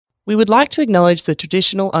We would like to acknowledge the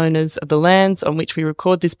traditional owners of the lands on which we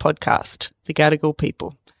record this podcast, the Gadigal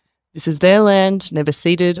people. This is their land, never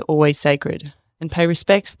ceded, always sacred, and pay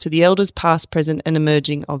respects to the elders past, present and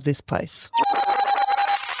emerging of this place.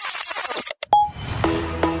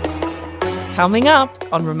 Coming up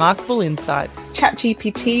on Remarkable Insights.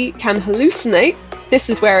 ChatGPT can hallucinate. This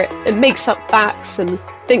is where it makes up facts and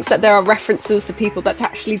thinks that there are references to people that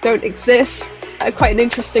actually don't exist. Quite an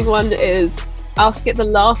interesting one is ask it the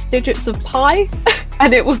last digits of pi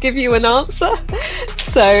and it will give you an answer.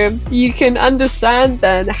 So you can understand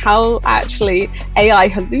then how actually AI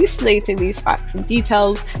hallucinating these facts and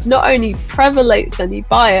details not only prevalates any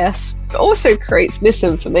bias, but also creates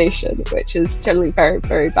misinformation, which is generally very,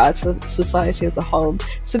 very bad for society as a whole.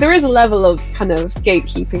 So there is a level of kind of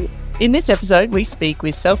gatekeeping. In this episode, we speak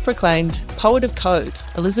with self-proclaimed poet of code,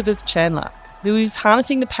 Elizabeth Chandler, who is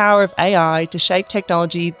harnessing the power of AI to shape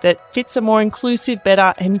technology that fits a more inclusive,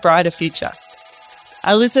 better and brighter future.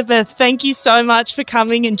 Elizabeth, thank you so much for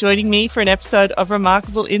coming and joining me for an episode of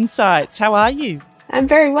Remarkable Insights. How are you? I'm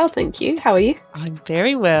very well, thank you. How are you? I'm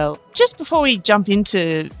very well. Just before we jump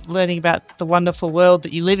into learning about the wonderful world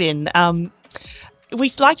that you live in,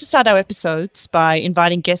 we like to start our episodes by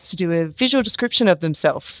inviting guests to do a visual description of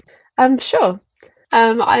themselves. Sure.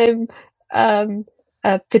 I'm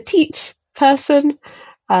a petite person,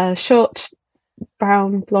 short,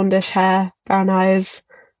 brown, blondish hair, brown eyes,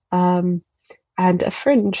 and a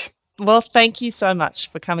fringe. Well, thank you so much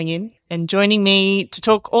for coming in and joining me to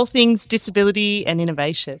talk all things disability and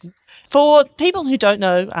innovation. For people who don't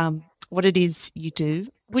know what it is you do,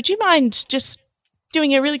 would you mind just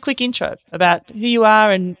doing a really quick intro about who you are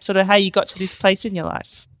and sort of how you got to this place in your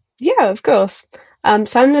life? Yeah, of course.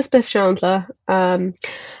 So I'm Elizabeth Chandler.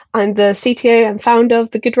 I'm the CTO and founder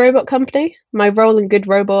of the Good Robot company. My role in Good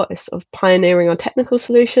Robot is sort of pioneering on technical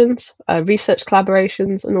solutions, research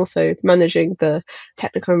collaborations, and also managing the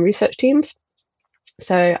technical and research teams.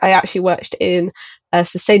 So I actually worked in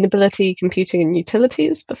sustainability, computing, and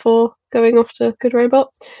utilities before going off to Good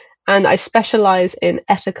Robot. And I specialize in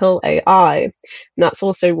ethical AI. And that's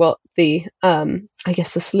also what the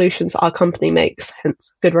solutions our company makes,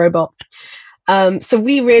 hence Good Robot. So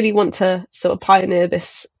we really want to sort of pioneer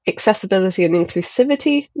this accessibility and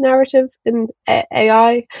inclusivity narrative in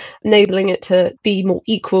AI, enabling it to be more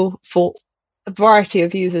equal for a variety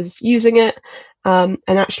of users using it, and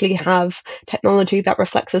actually have technology that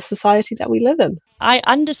reflects the society that we live in. I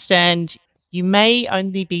understand you may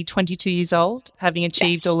only be 22 years old, having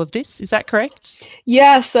achieved all of this. Is that correct?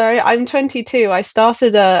 Yeah, so I'm 22. I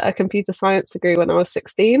started a computer science degree when I was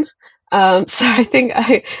 16. So I think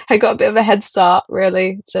I got a bit of a head start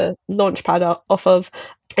really to launchpad off of.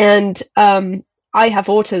 And I have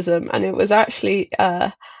autism, and it was actually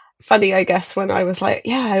funny, I guess, when I was like,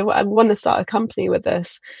 I want to start a company with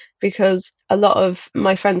this, because a lot of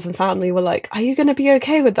my friends and family were like, are you going to be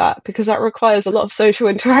okay with that? Because that requires a lot of social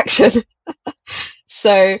interaction.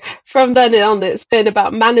 So from then on, it's been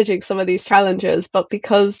about managing some of these challenges, but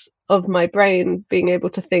because of my brain being able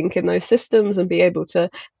to think in those systems and be able to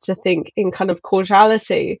think in kind of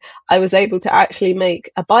causality, I was able to actually make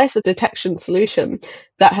a bias detection solution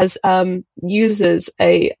that has uses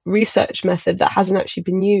a research method that hasn't actually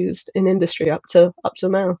been used in industry up till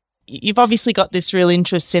now. You've obviously got this real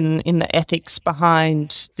interest in the ethics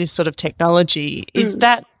behind this sort of technology. Is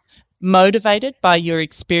that motivated by your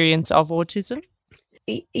experience of autism?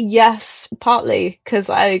 Yes, partly because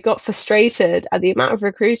I got frustrated at the amount of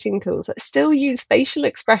recruiting tools that still use facial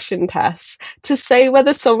expression tests to say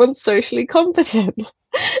whether someone's socially competent.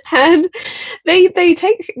 And they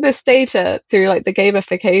take this data through like the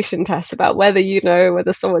gamification test about whether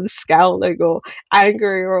whether someone's scowling or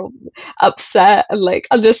angry or upset, and like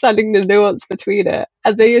understanding the nuance between it.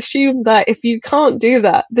 And they assume that if you can't do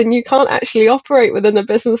that, then you can't actually operate within a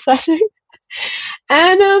business setting.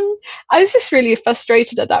 And I was just really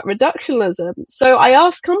frustrated at that reductionism. So I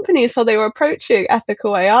asked companies how they were approaching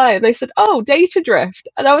ethical AI, and they said, data drift.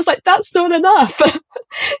 And I was like, that's not enough,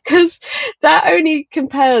 because that only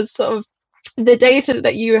compares sort of the data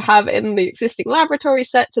that you have in the existing laboratory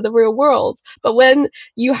set to the real world. But when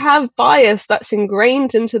you have bias that's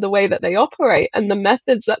ingrained into the way that they operate and the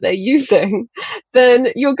methods that they're using, then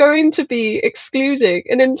you're going to be excluding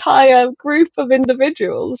an entire group of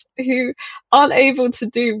individuals who aren't able to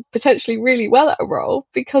do potentially really well at a role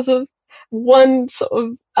because of one sort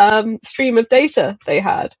of stream of data they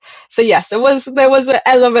had. So yes, there was an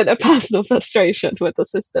element of personal frustration with the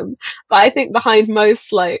system, but I think behind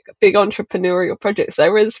most like big entrepreneurial projects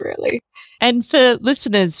there is really. And for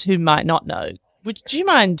listeners who might not know, would you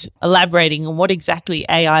mind elaborating on what exactly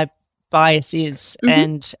AI bias is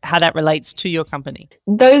and how that relates to your company.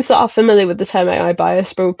 Those that are familiar with the term AI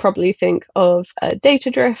bias will probably think of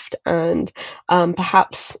data drift and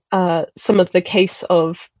perhaps some of the case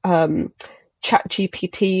of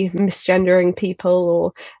ChatGPT misgendering people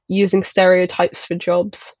or using stereotypes for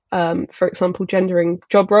jobs. For example, gendering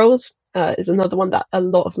job roles is another one that a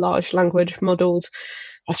lot of large language models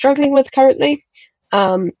are struggling with currently.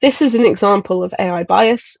 This is an example of AI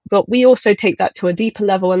bias, but we also take that to a deeper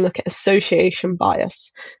level and look at association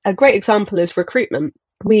bias. A great example is recruitment.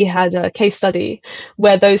 We had a case study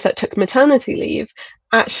where those that took maternity leave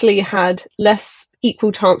actually had less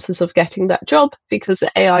equal chances of getting that job because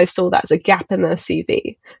the AI saw that as a gap in their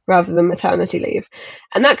CV rather than maternity leave.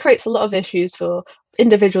 And that creates a lot of issues for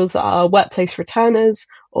individuals that are workplace returners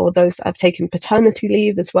or those that have taken paternity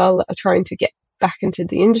leave as well that are trying to get back into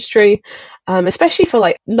the industry, especially for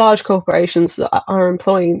like large corporations that are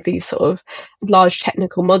employing these sort of large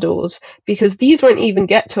technical models, because these won't even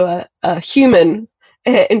get to a human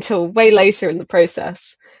until way later in the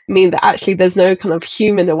process, mean that actually there's no kind of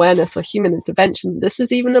human awareness or human intervention. This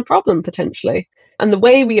is even a problem potentially. And the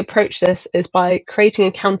way we approach this is by creating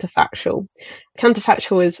a counterfactual.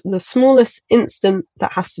 Counterfactual is the smallest instant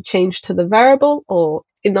that has to change to the variable, or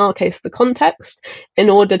in our case, the context, in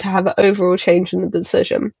order to have an overall change in the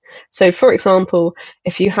decision. So, for example,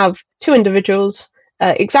 if you have two individuals,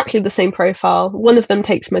 exactly the same profile, one of them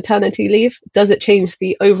takes maternity leave, does it change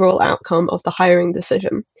the overall outcome of the hiring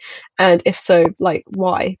decision? And if so, like,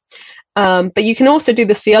 why? But you can also do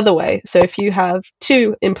this the other way. So if you have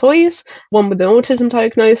two employees, one with an autism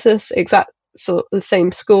diagnosis, exact sort of the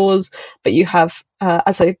same scores, but you have,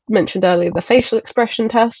 as I mentioned earlier, the facial expression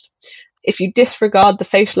test. If you disregard the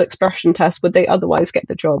facial expression test, would they otherwise get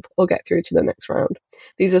the job or get through to the next round?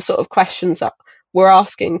 These are sort of questions that we're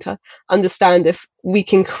asking to understand if we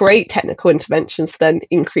can create technical interventions to then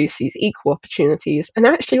increase these equal opportunities and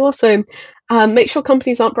actually also make sure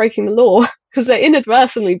companies aren't breaking the law, because they're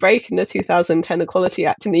inadvertently breaking the 2010 Equality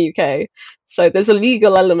Act in the UK. So there's a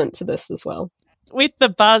legal element to this as well. With the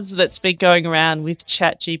buzz that's been going around with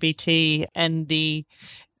ChatGPT and the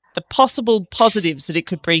possible positives that it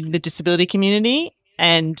could bring the disability community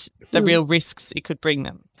and the real risks it could bring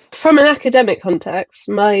them. From an academic context,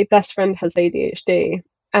 my best friend has ADHD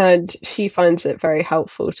and she finds it very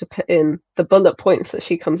helpful to put in the bullet points that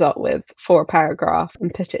she comes up with for a paragraph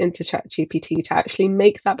and put it into ChatGPT to actually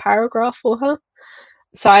make that paragraph for her.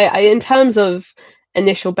 So I in terms of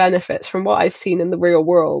initial benefits from what I've seen in the real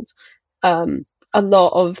world, a lot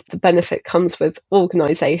of the benefit comes with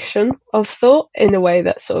organization of thought in a way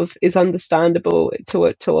that sort of is understandable to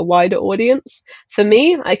a wider audience. For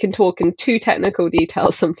me, I can talk in too technical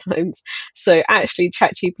details sometimes. So actually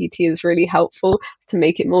ChatGPT is really helpful to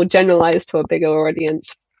make it more generalized to a bigger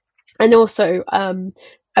audience. And also,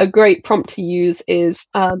 a great prompt to use is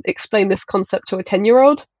explain this concept to a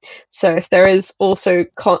 10-year-old. So if there is also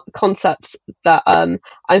concepts that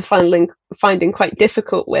I'm finding quite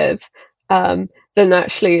difficult with, then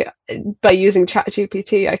actually by using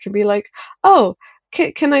ChatGPT, I can be like, oh,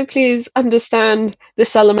 can I please understand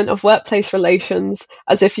this element of workplace relations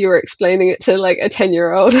as if you were explaining it to like a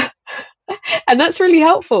 10-year-old? And that's really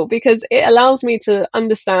helpful because it allows me to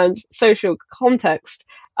understand social context,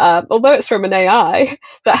 although it's from an AI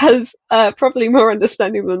that has probably more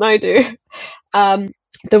understanding than I do.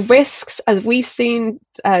 The risks, as we've seen,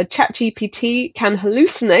 ChatGPT can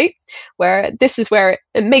hallucinate, where this is where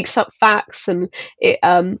it makes up facts and it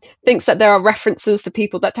thinks that there are references to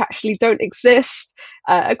people that actually don't exist.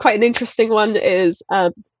 Quite an interesting one is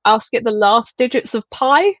ask it the last digits of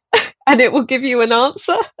pi and it will give you an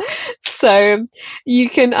answer. So you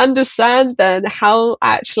can understand then how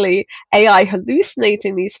actually AI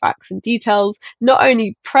hallucinating these facts and details not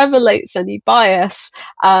only prevalates any bias,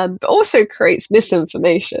 but also creates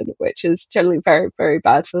misinformation, which is generally very, very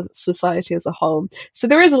bad for society as a whole. So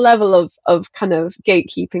there is a level of kind of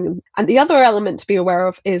gatekeeping. And the other element to be aware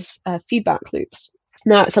of is feedback loops.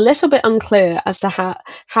 Now, it's a little bit unclear as to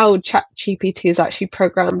how ChatGPT is actually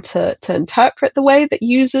programmed to interpret the way that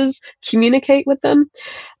users communicate with them.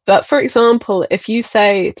 But for example, if you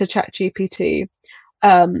say to ChatGPT,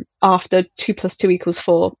 after 2 + 2 =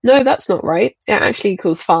 4, no, that's not right, it actually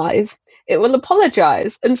equals 5, it will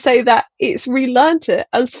apologize and say that it's relearned it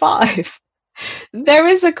as 5. There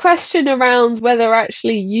is a question around whether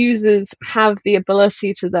actually users have the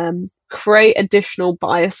ability to then create additional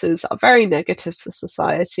biases that are very negative to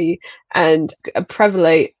society and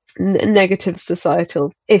prevalate negative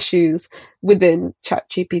societal issues within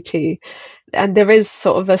ChatGPT. And there is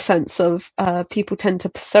sort of a sense of people tend to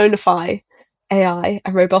personify AI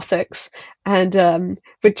and robotics. And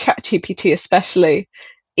with ChatGPT especially,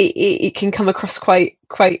 it can come across quite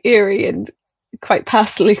eerie and quite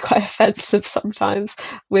personally quite offensive sometimes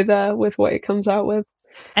with what it comes out with.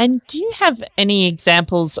 And do you have any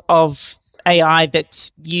examples of AI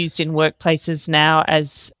that's used in workplaces now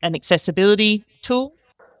as an accessibility tool?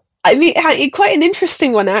 I mean, quite an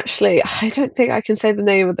interesting one, actually. I don't think I can say the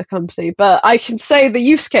name of the company, but I can say the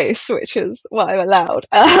use case, which is what I'm allowed.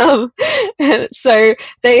 So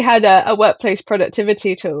they had a workplace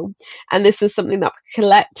productivity tool, and this is something that would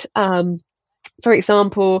collect for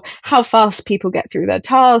example, how fast people get through their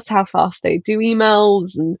tasks, how fast they do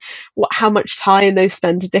emails, and how much time they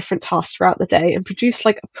spend to different tasks throughout the day, and produce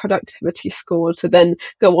like a productivity score to then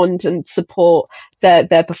go on and support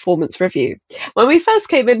their performance review. When we first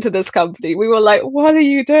came into this company, we were like, what are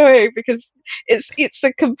you doing? Because it's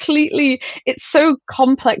so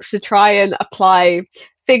complex to try and apply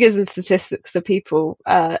figures and statistics to people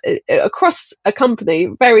across a company,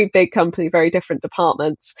 very big company, very different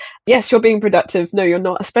departments. Yes, you're being productive. No, you're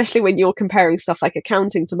not, especially when you're comparing stuff like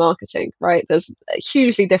accounting to marketing, right? There's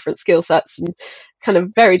hugely different skill sets and kind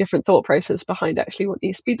of very different thought process behind actually what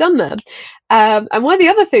needs to be done there. And one of the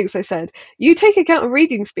other things they said, you take account of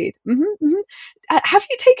reading speed. Have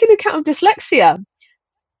you taken account of dyslexia?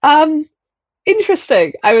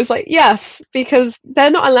 Interesting. I was like, yes, because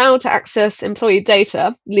they're not allowed to access employee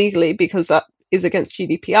data legally because that is against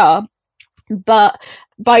GDPR. But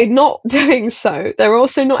by not doing so, they're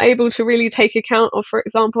also not able to really take account of, for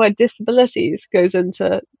example, where disabilities goes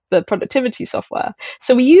into the productivity software.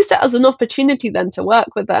 So we used it as an opportunity then to work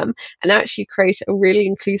with them and actually create a really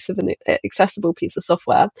inclusive and accessible piece of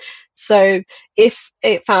software. So if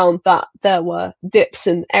it found that there were dips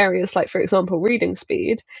in areas like, for example, reading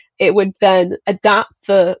speed, it would then adapt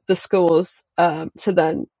the scores to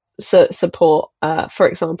then support, for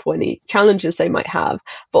example, any challenges they might have,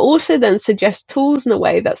 but also then suggest tools in a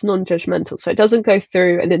way that's non-judgmental. So it doesn't go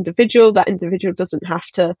through an individual. That individual doesn't have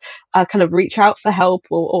to kind of reach out for help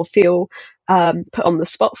or feel put on the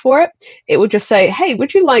spot for it. It will just say, hey,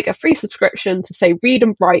 would you like a free subscription to say Read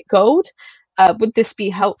and Write Gold? Would this be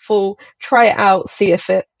helpful? Try it out, see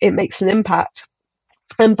if it makes an impact.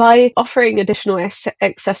 And by offering additional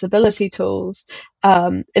accessibility tools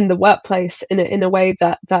in the workplace in a way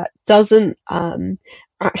that doesn't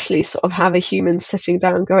actually sort of have a human sitting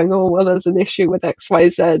down going, oh, well, there's an issue with X, Y,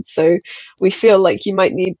 Z, so we feel like you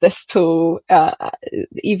might need this tool,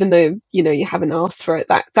 even though you haven't asked for it.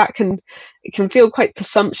 That can feel quite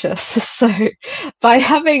presumptuous. So by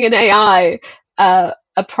having an AI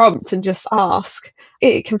a prompt and just ask,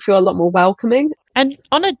 it can feel a lot more welcoming. And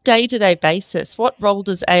on a day-to-day basis, what role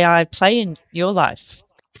does AI play in your life?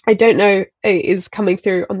 I don't know it is coming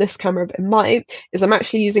through on this camera, but it might, is I'm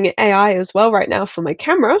actually using AI as well right now for my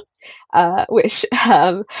camera, which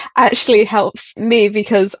actually helps me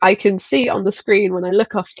because I can see on the screen when I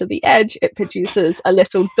look off to the edge, it produces a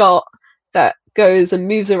little dot that goes and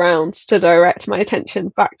moves around to direct my attention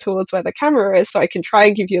back towards where the camera is, so I can try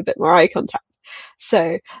and give you a bit more eye contact.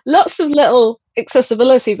 So lots of little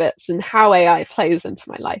accessibility bits and how AI plays into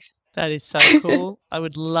my life. That is so cool. I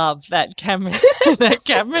would love that camera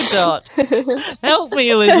dot. Help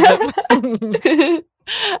me, Elizabeth.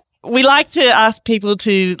 We like to ask people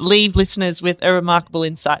to leave listeners with a remarkable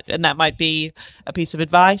insight, and that might be a piece of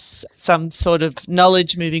advice, some sort of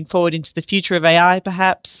knowledge moving forward into the future of AI,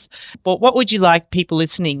 perhaps. But what would you like people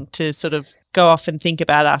listening to sort of go off and think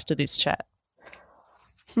about after this chat?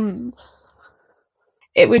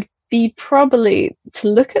 It would be probably to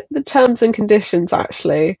look at the terms and conditions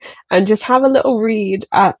actually and just have a little read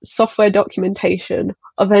at software documentation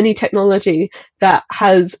of any technology that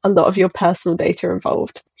has a lot of your personal data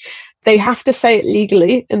involved. They have to say it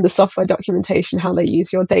legally in the software documentation how they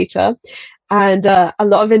use your data, and a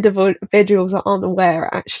lot of individuals aren't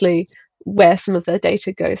aware actually where some of their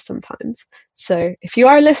data goes sometimes. So if you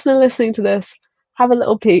are a listener listening to this, have a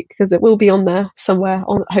little peek because it will be on there somewhere,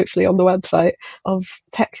 hopefully on the website of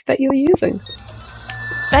tech that you're using.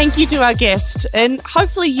 Thank you to our guest, and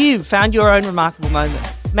hopefully you found your own remarkable moment.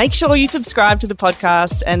 Make sure you subscribe to the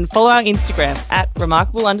podcast and follow our Instagram at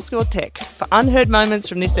 @remarkable_tech for unheard moments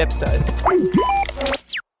from this episode.